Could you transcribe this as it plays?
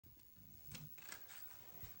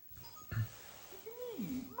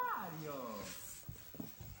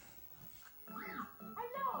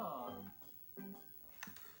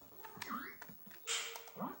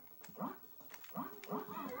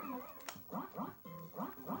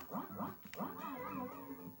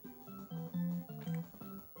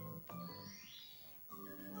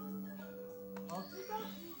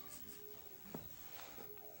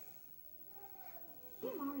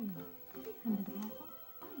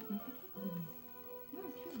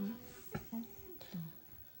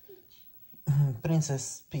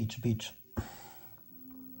Princess Peach Beach.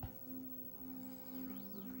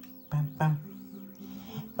 Pam pam.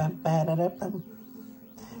 Pam pararapam.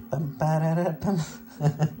 Pam pararapam.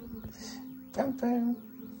 Pam pam.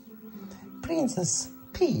 Princess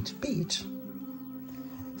Peach Beach.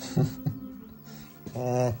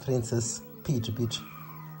 Princess Peach Beach.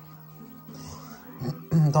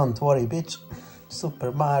 Don't worry, bitch.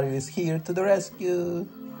 Super Mario is here to the rescue.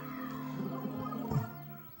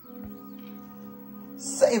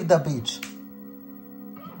 Save the beach.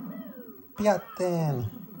 Piatten.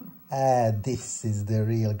 This is the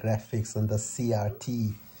real graphics on the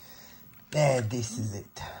CRT. This is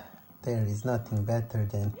it. There is nothing better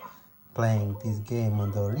than playing this game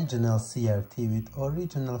on the original CRT with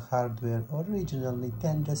original hardware, original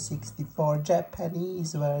Nintendo 64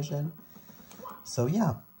 Japanese version. So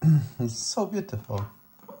yeah, it's so beautiful.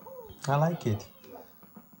 I like it.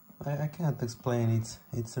 I can't explain it.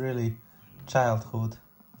 It's really childhood,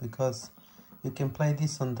 because you can play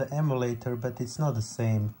this on the emulator, but it's not the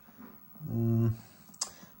same. On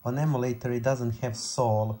emulator it doesn't have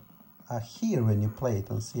soul. Here when you play it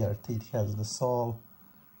on CRT it has the soul.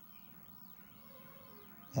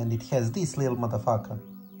 And it has this little motherfucker.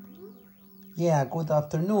 Yeah, good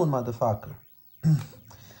afternoon, motherfucker.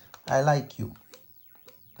 I like you.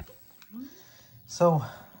 So,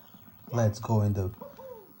 let's go in the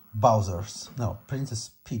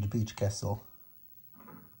Princess Peach Beach Castle.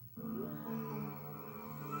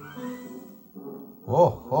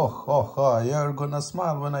 Oh, you're gonna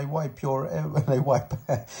smile when I wipe your I'm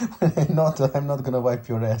not gonna wipe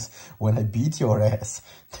your ass. When I beat your ass,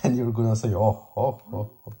 then you're gonna say,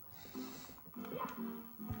 oh.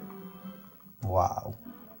 Wow.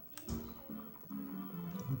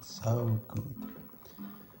 It's so good.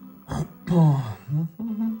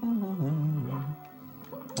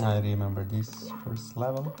 I remember this first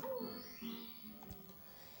level.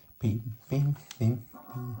 Pim, pim, pim,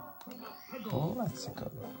 pim. Oh, let's go.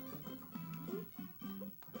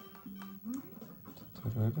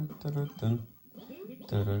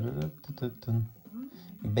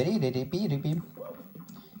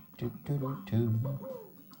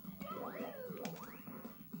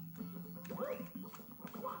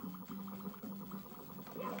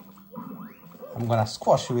 I'm gonna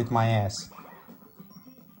squash you with my ass.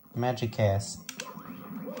 Magic ass.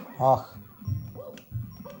 Oh.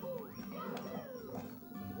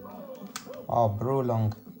 Oh,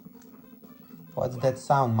 Brulong. What's that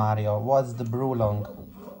sound, Mario? What's the Brulong?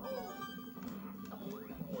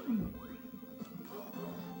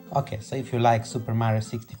 Okay, so if you like Super Mario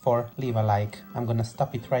 64, leave a like. I'm gonna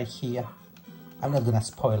stop it right here. I'm not gonna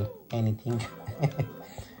spoil anything.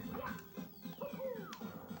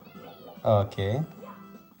 Okay.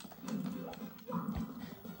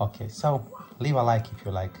 Okay, so leave a like if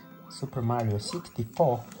you like Super Mario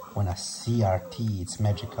 64 on a CRT. It's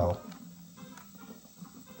magical.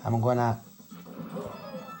 I'm gonna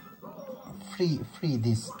free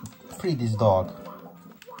this dog.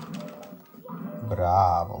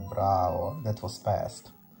 Bravo, that was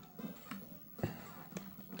fast.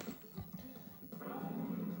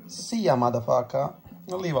 See ya, motherfucker.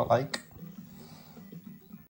 Leave a like.